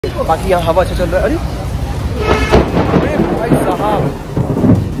बाकी यहाँ हवा अच्छा चल रहा है। अरे भाई साहब,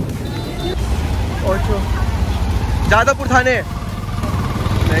 और जादवपुर थाने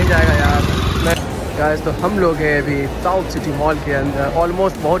नहीं जाएगा यार। गाइस तो हम लोग हैं अभी साउथ सिटी मॉल के अंदर,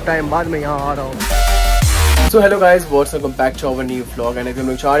 ऑलमोस्ट बहुत टाइम बाद मैं यहाँ आ रहा हूँ। So hello guys, welcome back to our new vlog. And हम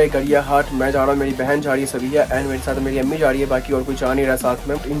लोग जा रहे हैं गरिया हाट। मैं जा रहा हूँ, मेरी बहन जा रही है सबिया, एंड मेरे साथ मेरी अम्मी जा रही है। बाकी और कोई जा नहीं रहा साथ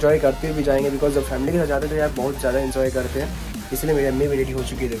में। इंजॉय करते हुए भी जाएंगे, बिकॉज जब फैमिली के साथ जाते हैं तो यार बहुत ज़्यादा इंजॉय करते हैं। इसलिए मेरी अम्मी भी रेडी हो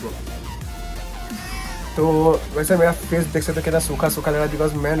चुकी है। देखो तो वैसे मेरा फेस देख सकते हो कितना सूखा सूखा लग रहा है,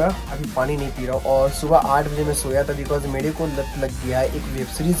 बिकॉज मैं ना अभी पानी नहीं पी रहा हूँ। और सुबह 8 बजे मैं सोया था, बिकॉज मेरे को लत लग गया है एक वेब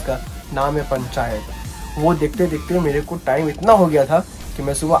सीरीज़ का, नाम है पंचायत। वो देखते देखते मेरे को टाइम इतना हो गया था कि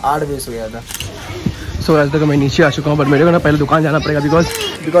मैं सुबह 8 बजे सोया था। सो ऐसे तक मैं नीचे आ चुका हूँ, बट मेरे को ना पहले दुकान जाना पड़ेगा,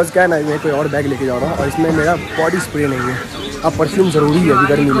 बिकॉज क्या है ना, मैं कोई और बैग लेके जा रहा हूँ और इसमें मेरा बॉडी स्प्रे नहीं है। अब परफ्यूम ज़रूरी है अभी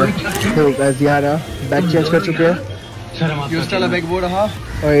गर्मी में। तो वैसे यहाँ रहा, बैग चेंज कर चुके हैं। यूस्ट वाला बैग वो रहा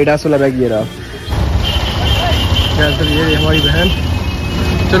और एडास वाला बैग ये रहा। ये हमारी बहन।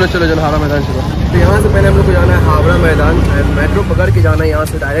 चलो चलो चलो हावड़ा मैदान चलो। तो यहाँ से पहले हम लोग को जाना है हावड़ा मैदान। मेट्रो पकड़ के जाना है यहाँ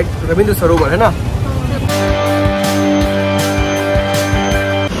से डायरेक्ट रविंद्र सरोवर, है ना।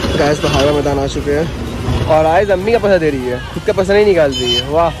 गैस तो हावड़ा मैदान आ चुके हैं और आज अम्मी का पैसा दे रही है, खुद का पैसा नहीं निकाल रही है।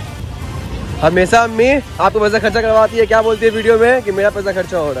 वाह, हमेशा अम्मी आपको पैसा खर्चा करवाती है। क्या बोलती है वीडियो में कि मेरा पैसा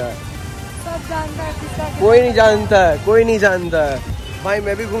खर्चा हो रहा है। सब जानता है, कोई नहीं जानता है, कोई नहीं जानता है भाई।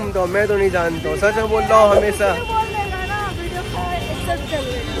 मैं भी घूमता हूँ, मैं तो नहीं जानता हूँ, सच में बोल रहा हूँ हमेशा।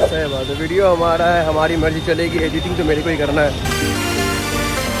 सही बात है, वीडियो हमारा है, हमारी मर्जी चलेगी, एडिटिंग तो मेरे को ही करना है।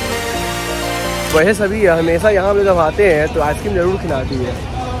 वैसे सभी हमेशा यहाँ पे जब आते हैं तो आइसक्रीम जरूर खिलाती है।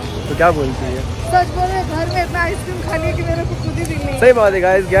 तो क्या बोलती है, सच बोल रहे, घर में इतना आइसक्रीम खाने की मेरे को खुद ही दिल नहीं। सही बात है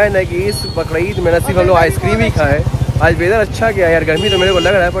गाइस, क्या है ना कि इस बकरीद में सिर्फ हम लोग आइसक्रीम ही खाए। आज वेदर अच्छा गया यार, गर्मी तो मेरे को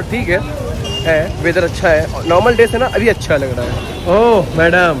लग रहा है पर ठीक है, वेदर अच्छा है। नॉर्मल डे से ना अभी अच्छा लग रहा है। ओह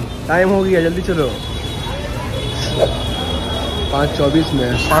मैडम, टाइम हो गया, जल्दी चलो। 5:24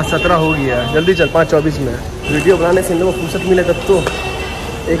 में, 5:17 हो गया, जल्दी चल। 5:24 में वीडियो बनाने से इन लोगों को फुर्सत मिले तब तो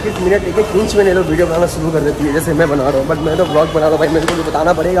एक मिनट 1 इंच में ये लोग वीडियो बनाना शुरू कर देती है, जैसे मैं बना रहा हूँ। बट मैं तो ब्लॉग बना रहा हूँ भाई, मेरे को तो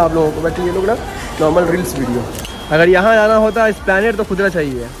बताना पड़ेगा आप लोगों को। बट ये लोग ना नॉर्मल रील्स वीडियो। अगर यहाँ जाना होता इस प्लैनेट तो खुदरा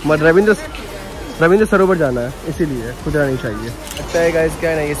चाहिए, मगर रविंद्र सरोवर जाना है, इसीलिए खुदरा नहीं चाहिए। अच्छा है गाइस, क्या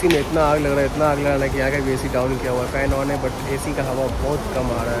है ना, एसी में इतना आग लग रहा है, इतना आग लग रहा है कि यहाँ का भी एसी डाउन किया हुआ है, फैन ऑन है, बट एसी का हवा बहुत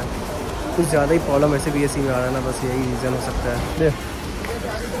कम आ रहा है। कुछ ज़्यादा ही प्रॉब्लम ऐसे भी एसी में आ रहा है ना, बस यही रीज़न हो सकता है।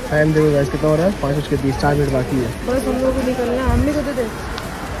 फैन देखो गाइस कितना हो रहा है, 5:30, 4 मिनट बाकी है बस हम लोग को निकलना है। अम्मी को दे।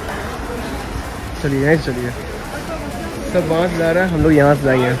 चलिए यहीं चलिए, सब वहाँ से जा रहा है, हम लोग यहाँ से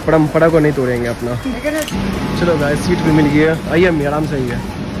जाएंगे। परम्परा को नहीं तोड़ेंगे अपना। चलो गाइस, सीट भी मिल गई है। आइए अम्मी, आराम से आइए,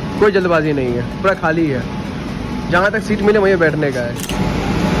 कोई जल्दबाजी नहीं है, पूरा खाली है। जहाँ तक सीट मिले वहीं बैठने का है।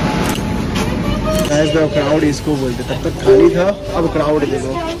 गाइस तो क्राउड इसको बोलते, तब तक खाली था, अब क्राउड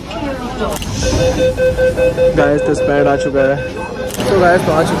देखो। गाइस तो स्पैड आ चुका है। तो गाइस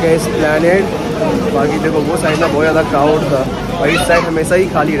तो आ चुके हैं इस प्लैनेट। बाकी देखो वो साइड ना बहुत ज़्यादा क्राउड था और इस साइड हमेशा ही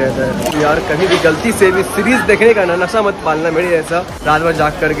खाली रहता है। तो यार कभी भी गलती से भी सीरीज़ देखने का ना नशा मत पालना मेरे जैसा। रात भर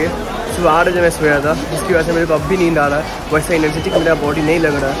जाग करके सुबह 8 बजे मैं सोया था, जिसकी वजह से मेरे को अब भी नींद आ रहा है। वैसा एनर्जेटिक मेरा बॉडी नहीं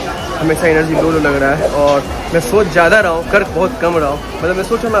लग रहा है, हमेशा एनर्जी लो लग रहा है। और मैं सोच ज़्यादा रहा हूँ, कर बहुत कम रहा हूँ। मतलब मैं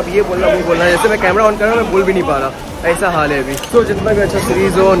सोच रहा हूँ अब ये बोलना वो बोलना है, जैसे मैं कैमरा ऑन कर रहा हूँ मैं बोल भी नहीं पा रहा, ऐसा हाल है अभी। तो जितना भी अच्छा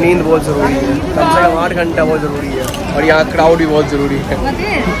सीरीज़ हो, नींद बहुत ज़रूरी है, कम से कम 8 घंटा बहुत ज़रूरी है। और यहाँ क्राउड भी बहुत ज़रूरी है।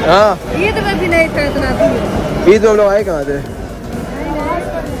 हाँ, ईद में भी नहीं था इतना। ईद में हम लोग आए कहाँ थे?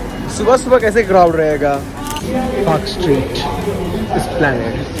 सुबह सुबह कैसे क्राउड रहेगा। पार्क स्ट्रीट इस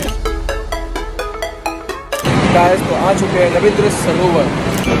प्लैनेट। गाइस तो आ चुके हैं रविंद्र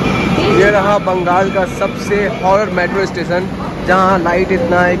सरोवर। ये रहा बंगाल का सबसे हॉरर मेट्रो स्टेशन, जहाँ लाइट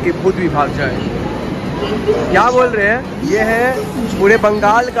इतना है कि भूत भी भाग जाए। क्या बोल रहे हैं, ये है पूरे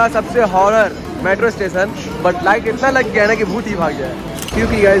बंगाल का सबसे horror metro station, but light इतना लग गया है ना कि भूत ही भाग जाए।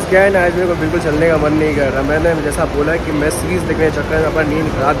 क्योंकि गाइस क्या है ना, आज मेरे को बिल्कुल चलने का मन नहीं कर रहा। मैंने जैसा बोला कि मैं सीरीज़ देखने के चक्कर में अपना नींद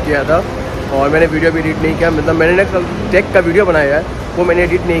खराब किया था और मैंने वीडियो भी एडिट नहीं किया। मतलब मैंने कल टेक का वीडियो बनाया है, वो मैंने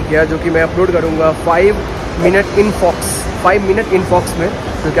एडिट नहीं किया, जो कि मैं अपलोड करूँगा 5 मिनट इन फॉक्स में,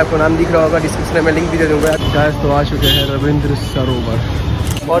 क्योंकि आपको नाम दिख रहा होगा, डिस्क्रिप्शन में मैं लिंक भी दे दूँगा। गाइस तो आ चुके हैं रविंद्र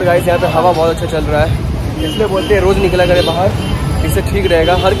सरोवर। और गाइस यहाँ पे हवा बहुत अच्छा चल रहा है, इसलिए बोलते हैं रोज़ निकला करे बाहर, इससे ठीक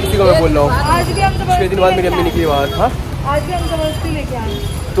रहेगा। हर किसी को मैं बोल रहा हूँ। 6 दिन बाद मेरी अम्मी निकली बाहर। हाँ, आज भी हम जबरदस्ती लेके आए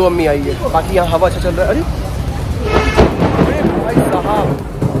तो अम्मी आई है। बाकी यहाँ हवा अच्छा चल रहा है। अरे भाई साहब,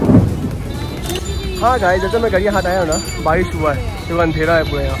 हाँ गाइस जैसे मैं गरिया हाट आया हूँ ना, बारिश हुआ है, तो अंधेरा है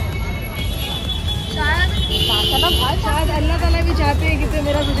पूरा यहाँ। शायद अल्लाह ताला भी चाहते हैं कि तो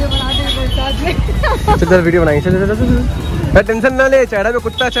मेरा वीडियो बना दे साथ में। चल वीडियो बनाएंगे, चल टेंशन ना ले, चेहरा पे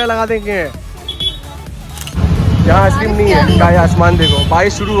कुत्ता चाय लगा देंगे। यहाँ आइसक्रीम नहीं है। गाय आसमान देखो,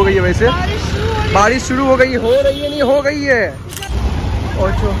 बारिश शुरू हो गई है। वैसे बारिश शुरू हो गई, हो रही है नहीं हो गई है।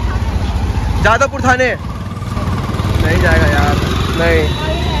 और जादवपुर थाने नहीं जाएगा यार, नहीं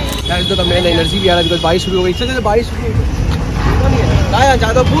यार। तो मेरा एनर्जी भी आ रहा है बिकॉज बारिश शुरू हो गई। इससे बारिश शुरू हो गई। गाय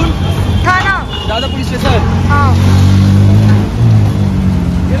जादवपुर थाना, जादवपुर स्टेशन। हाँ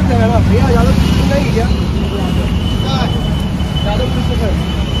भैया जादवपुर नहीं क्या? जादवपुर स्टेशन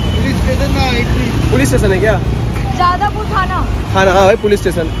पुलिस स्टेशन है क्या? जादवपुर थाना। थाना, हाँ भाई पुलिस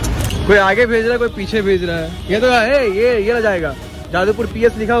स्टेशन। कोई आगे भेज रहा है, कोई पीछे भेज रहा है। ये तो है, ये ना जाएगा। जादवपुर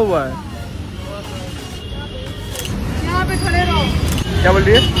पीएस लिखा हुआ है। यहाँ पे खड़े रहो। क्या बोल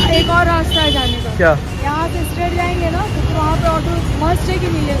रही है? एक और रास्ता है जाने का। क्या? यहाँ से स्ट्रेट जाएंगे ना तो वहाँ पे ऑटो मस्त है कि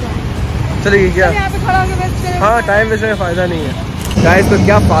मिलेगा। चलेगी क्या? यहाँ पे खड़ा होकर वेस्ट करेंगे। हाँ, टाइम वेस्ट में फायदा नहीं है। गाइस तो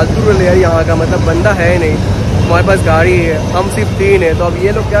क्या फालतू रोल है यार यहाँ का, मतलब बंदा है नहीं, हमारे पास गाड़ी है, हम सिर्फ 3 है। तो अब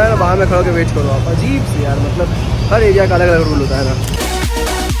ये लोग क्या है ना, बाहर में खड़ा होकर वेट करो आप। अजीब से यार, मतलब हर एरिया का अलग अलग रूल होता है ना।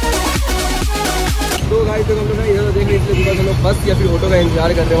 तो गाइस तो हम लोग इधर देख रहे हैं, इसलिए हम लोग बस या फिर ऑटो का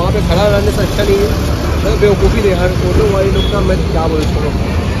इंतजार कर रहे हैं। वहाँ पे खड़ा रहने से अच्छा नहीं है, मतलब बेवकूफ़ी है यार। ऑटो वाले लोग का मैं क्या बोल सकता हूँ,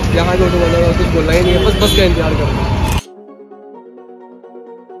 यहाँ के ऑटो वाला कुछ बोलना ही नहीं है, बस का इंतजार कर रहे हैं।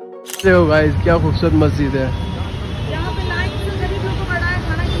 देखो गाइस क्या खूबसूरत मस्जिद है,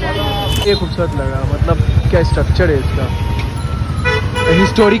 ये खूबसूरत लगा। मतलब क्या स्ट्रक्चर है इसका,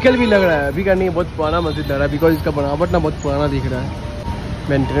 हिस्टोरिकल भी लग रहा है। अभी का नहीं, बहुत पुराना मस्जिद लग रहा है बिकॉज इसका बनावट ना बहुत पुराना दिख रहा है।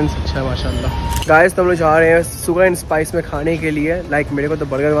 मेंटेनेंस अच्छा है माशाल्लाह। गाइस तो हम लोग जा रहे हैं शुगर एंड स्पाइस में खाने के लिए। लाइक मेरे को तो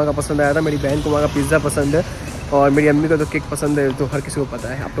बर्गर वहाँ का पसंद आया था, मेरी बहन को वहाँ का पिज़्ज़ा पसंद है, और मेरी अम्मी को तो केक पसंद है। तो हर किसी को पता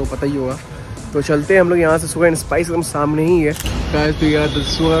है, आप लोगों को पता ही होगा। तो चलते हैं हम लोग यहाँ से, शुगर एंड स्पाइस एकदम सामने ही है। गाइस तो यार तो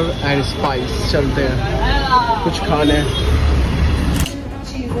शुगर एंड स्पाइस चलते हैं कुछ खाने।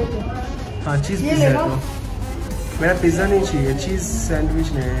 हाँ चीज़ पिज़्ज़ा है। तो मेरा पिज़्ज़ा नहीं चाहिए, चीज़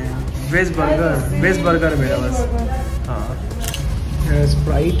सैंडविच नहीं, वेज बर्गर मेरा बस। हाँ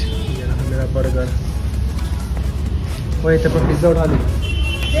स्प्राइट, ये रहा मेरा बर्गर। वही तब पिज़्ज़ा उठा ली,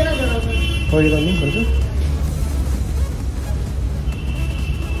 वही तो नहीं बर्गर।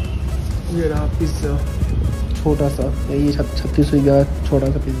 ये रहा पिज़्ज़ा छोटा सा, ये 36 का छोटा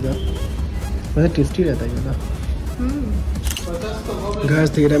सा पिज़्ज़ा, वैसे टेस्टी रहता है ये ना। गैस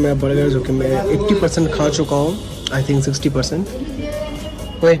दे रहा है मेरा बर्गर, जो कि मैं 80% खा चुका हूँ, आई थिंक 60%।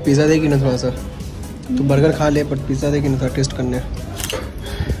 वही पिज़्ज़ा देगी ना थोड़ा सा, तो बर्गर खा ले, बट पिज़्ज़ा देगी ना थोड़ा टेस्ट करने।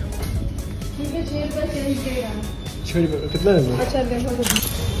 कितना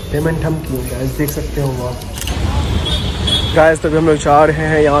पेमेंट हम किए गैस, देख सकते हो आप। गैस तभी हम लोग जा रहे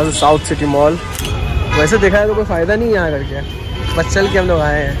हैं यहाँ से साउथ सिटी मॉल। वैसे देखा है तो कोई फ़ायदा नहीं है यहाँ करके, बस चल के हम लोग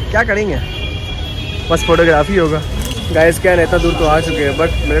आए हैं, क्या करेंगे, बस फोटोग्राफी होगा। गाइस क्या है, इतना दूर तो आ चुके हैं, बट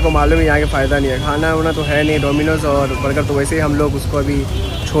मेरे को मालूम है यहाँ के फ़ायदा नहीं है, खाना वाना तो है नहीं। डोमिनोज़ और बर्गर तो वैसे ही हम लोग उसको अभी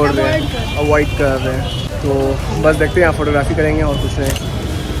छोड़ रहे हैं, अवॉइड कर रहे हैं। तो बस देखते हैं, यहाँ फोटोग्राफी करेंगे और कुछ नहीं।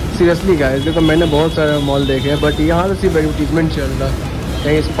 सीरियसली गाइस देखो, मैंने बहुत सारे मॉल देखे हैं, बट यहाँ तो सिर्फ एडवर्टीजमेंट चल रहा है।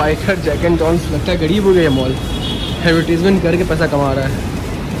 कहीं स्पाइकर, जैक एंड जॉन्स, लगता है गरीब हो गया मॉल, एडवर्टीजमेंट करके पैसा कमा रहा है।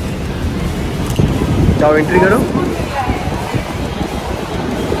 जाओ एंट्री करो।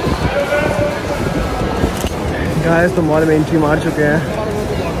 गाइस तो मॉल में एंट्री मार चुके हैं।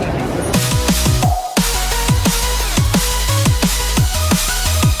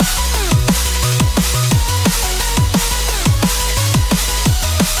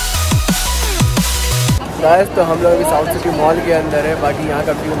 गाइस तो हम लोग अभी साउथ सिटी मॉल के अंदर है। बाकी यहाँ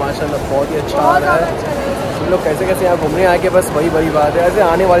का व्यू माशाल्लाह बहुत ही अच्छा आ रहा है। हम लोग कैसे कैसे यहाँ घूमने आके, बस वही बड़ी बात है, ऐसे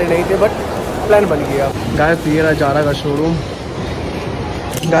आने वाले नहीं थे बट प्लान बन गया। गाइस तो ये रहा जारा का शोरूम।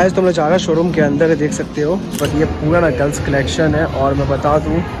 गाइस तो हम लोग जारा शोरूम के अंदर है, देख सकते हो, बट ये पूरा ना गर्ल्स कलेक्शन है। और मैं बता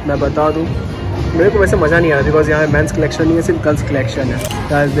दूँ मेरे को वैसे मज़ा नहीं आ रहा बिकॉज यहाँ मेंस कलेक्शन नहीं है, सिर्फ गर्ल्स कलेक्शन है।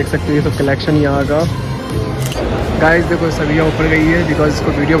 गाइस देख सकते हो ये सब कलेक्शन यहाँ का। गाइस देखो सरिया ऊपर गई है बिकॉज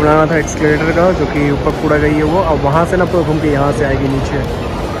इसको वीडियो बनाना था एक्सकेलेटर का, जो कि ऊपर पूरा गई है वो। और वहाँ से ना पूरा घूम के यहाँ से आएगी नीचे।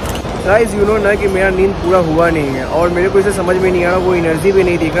 गाइस यू नो ना कि मेरा नींद पूरा हुआ नहीं है और मेरे को इसे समझ में नहीं आ रहा, वो एनर्जी भी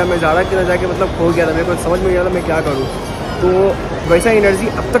नहीं दिख रहा। मैं ज़्यादा के ना जाके मतलब खो गया था, मेरे को समझ में नहीं आ रहा मैं क्या करूँ। तो वैसा एनर्जी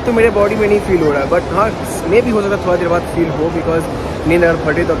अब तक तो मेरे बॉडी में नहीं फील हो रहा है, बट हाँ मे भी हो सकता है थोड़ा देर बाद फील हो, बिकॉज नींद अगर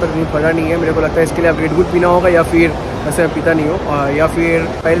फटे तो अब तक नींद फटा नहीं है। मेरे को लगता है इसके लिए आप रेड बुल पीना होगा, या फिर वैसे मैं पीता नहीं हूँ, या फिर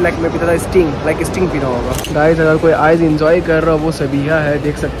पहले लाइक मैं पीता था स्टिंग पीना होगा। गाइस अगर कोई आइज इंजॉय कर रहा हो वो सबिया है,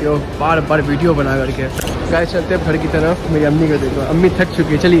 देख सकते हो बार बार वीडियो बना करके। गाइस चलते हैं घर की तरफ। मेरी अम्मी को देखो, अम्मी थक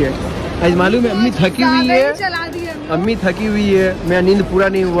चुकी है। चलिए आज मालूम है अम्मी थकी हुई है, अम्मी थकी हुई है, मेरा नींद पूरा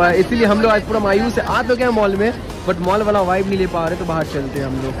नहीं हुआ है, इसीलिए हम लोग आज पूरा मायूस है। आ तो क्या मॉल में, बट मॉल वाला वाइब नहीं ले पा रहे, तो बाहर चलते हैं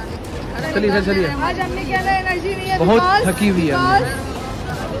हम लोग। चलिए सर चलिए, बहुत थकी हुई है।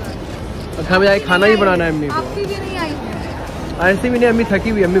 घर में जाके खाना ही बनाना है अम्मी को। ऐसे भी नहीं, अम्मी थकी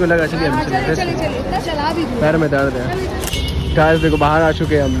हुई, अम्मी को लगा चलिए अम्मी इतना चला भी पैर में दर्द है। गाइस देखो बाहर आ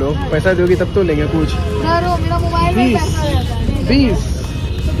चुके हैं हम लोग, पैसा दोगी तब तो लेंगे कुछ। मेरा मोबाइल में पैसा रहता है 20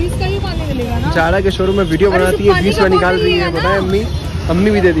 तो 20 का ही पानी मिलेगा ना। चारा के शोरूम में वीडियो बनाती है, 20 में निकाल रही है, बताए अम्मी।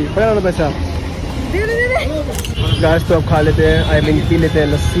 अम्मी भी दे दी, पकड़ा ना पैसा। गाइस तो अब खा लेते हैं, आई मीन पी लेते हैं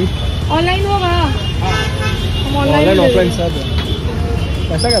लस्सी। ऑनलाइन होगा, ऑनलाइन ऑफलाइन सब है।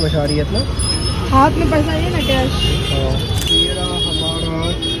 पैसा क्या बचा रही है इतना, हाथ में पैसा है ना कैश। ये रहा हमारा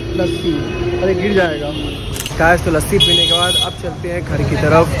लस्सी, अरे गिर जाएगा। गाइस तो लस्सी पीने के बाद अब चलते हैं घर की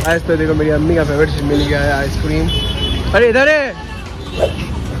तरफ। गाइस तो देखो मेरी अम्मी का फेवरेट चीज मिल गया है, आइसक्रीम। अरे इधर है,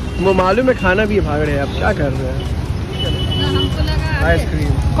 वो मालूम है खाना भी है, भाग रहे हैं। अब क्या कर रहे हैं,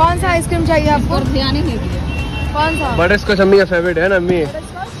 आइसक्रीम। कौन सा आइसक्रीम चाहिए आपको? कौन सा? बटर स्कॉच अम्मी का फेवरेट है ना अम्मी।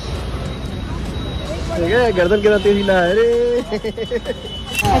 ठीक है, गर्दन के साथ हिला है। अरे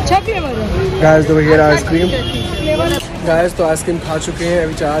अच्छा फ्लेवर है। गाइस तो ये आइसक्रीम। गाइस तो आइसक्रीम खा चुके हैं,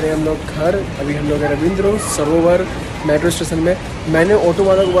 अभी जा रहे हैं हम लोग घर। अभी हम लोग रविंद्र सरोवर मेट्रो स्टेशन में। मैंने ऑटो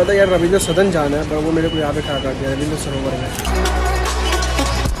वाला को बोला था यार रविंद्र सदन जाना है, पर वो मेरे को यहाँ पे खड़ा कर दिया रविंद्र सरोवर में।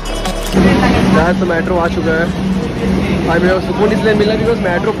 गाइस तो मेट्रो आ चुका है। आज मेरे को सुकून इसलिए मिला बिकॉज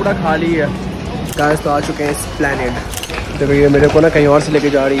मेट्रो पूरा खाली है। गाइस तो आ चुके हैं एस्प्लैनेड। देखो ये मेरे को ना कहीं और से लेके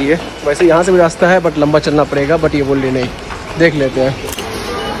जा रही है। वैसे यहाँ से भी रास्ता है बट लंबा चलना पड़ेगा, बट ये बोल रही नहीं, देख लेते हैं।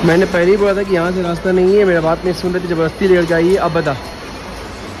 मैंने पहले ही बोला था कि यहाँ से रास्ता नहीं है, मेरा बात नहीं सुन रही थी, ज़बरदस्ती लेकर जाइए। अब बता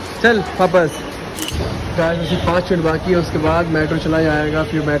चल वापस। गाइस सिर्फ 5 मिनट बाकी है, उसके बाद मेट्रो चला जाएगा,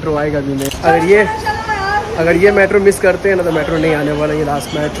 फिर मेट्रो आएगा भी नहीं। अगर ये मेट्रो मिस करते हैं ना तो मेट्रो नहीं आने वाला, ये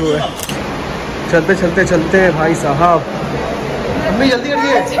लास्ट मेट्रो है। चलते चलते चलते हैं भाई साहब। अम्मी जल्दी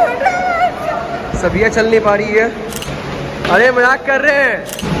करिए, सबिया चल नहीं पा रही है। अरे मजाक कर रहे हैं,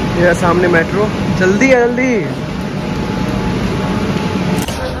 ये सामने मेट्रो, जल्दी है जल्दी।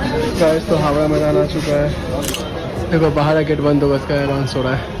 गाइस तो हावड़ा मैदान आ चुका है। देखो बाहर का गेट बंद होगा, इसका डांस हो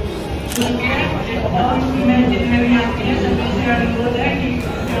रहा है।